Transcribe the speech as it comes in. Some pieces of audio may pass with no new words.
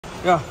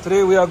Yeah,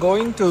 today we are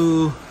going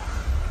to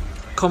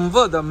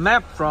convert the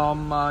map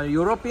from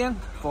European,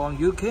 from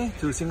UK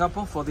to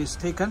Singapore for this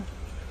Taken.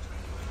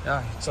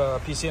 Yeah, it's a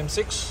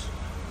PCM6.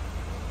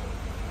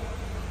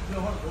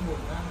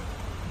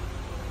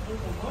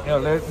 Yeah,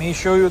 let me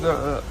show you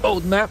the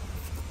old map.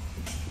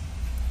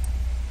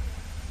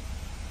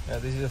 Yeah,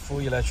 this is a full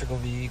electrical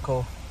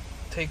vehicle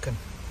Taken.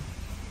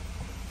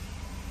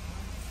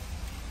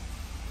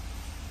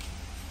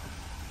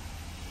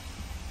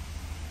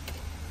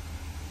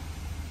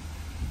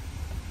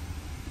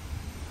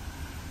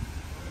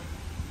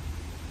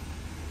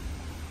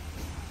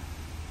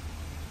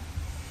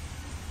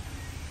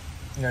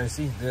 Yeah, you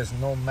see, there's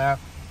no map,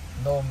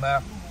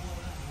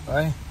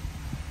 right?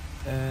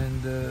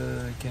 And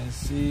you can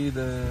see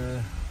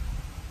the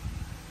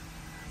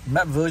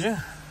map version,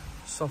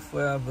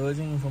 software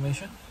version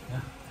information. Yeah,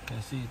 you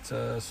can see it's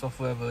a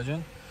software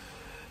version,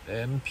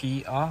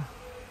 MPR,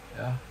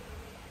 yeah,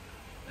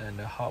 and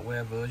the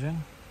hardware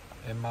version,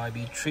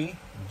 MIB3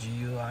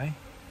 GUI.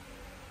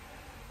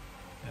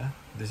 Yeah,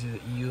 this is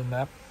the EU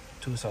map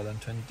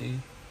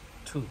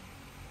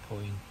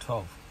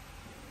 2022.12.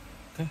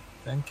 Okay,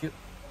 thank you.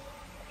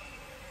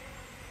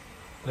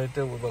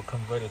 Later we will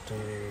convert it to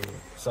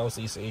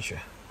Southeast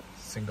Asia,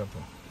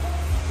 Singapore.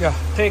 Yeah,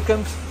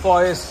 Taken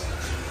voice.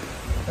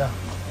 Yeah.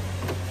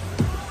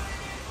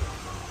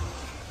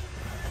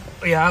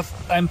 We have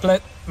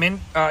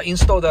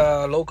installed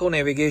the local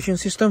navigation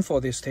system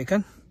for this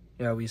Taken.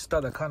 Yeah, we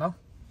start the car now.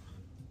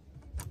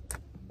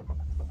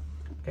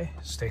 Okay,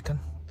 it's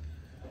Taken.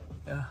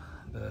 Yeah,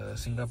 the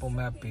Singapore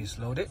map is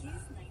loaded.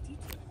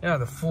 Yeah,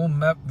 the full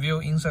map view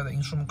inside the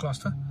instrument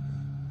cluster.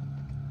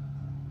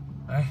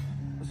 Right.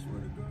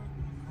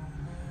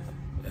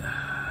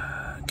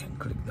 Yeah, you can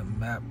click the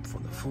map for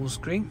the full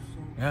screen.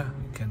 Yeah,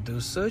 you can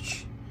do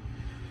search.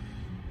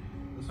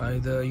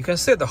 Either you can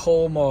set the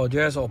home or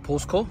address or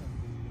postcode.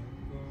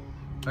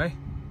 Right,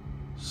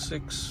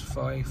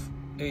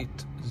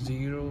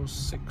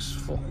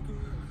 658064.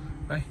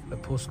 Right, the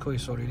postcode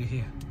is already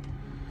here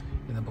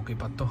in the Bukit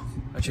Batok.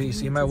 Actually,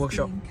 it's in my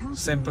workshop,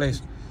 same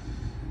place.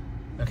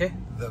 Okay,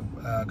 the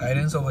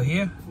guidance over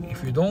here.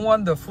 If you don't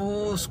want the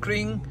full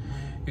screen,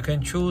 you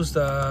can choose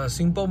the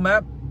simple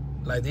map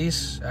like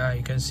this.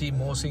 You can see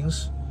more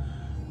things,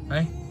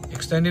 right?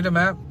 Extended the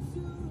map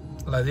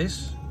like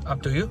this,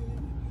 up to you.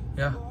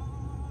 Yeah.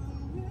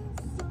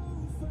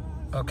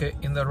 Okay,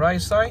 in the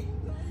right side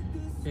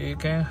you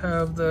can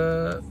have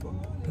the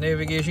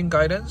navigation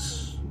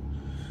guidance,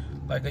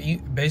 like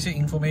basic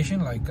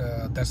information like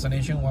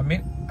destination 1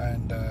 minute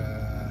and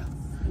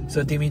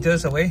 30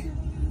 meters away,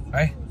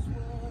 right?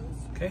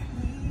 Okay,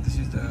 this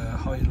is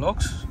how it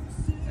looks.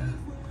 Yeah.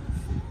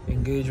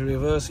 Engage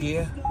reverse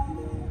gear,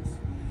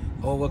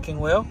 all working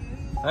well,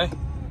 right?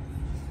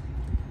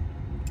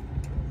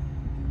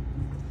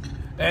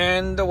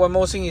 And one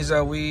more thing is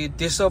that we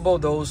disable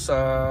those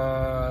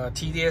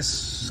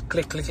TDS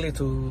click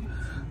to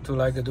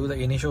like do the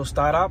initial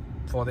startup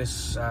for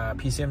this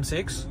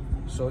PCM6.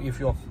 So if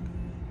you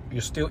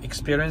still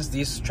experience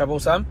this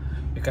troublesome,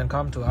 you can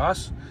come to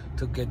us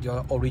to get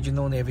your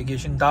original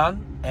navigation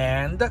done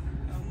and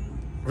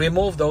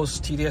remove those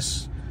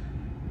tedious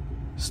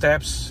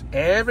steps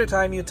every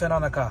time you turn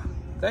on the car.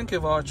 Thank you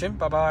for watching.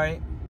 Bye bye.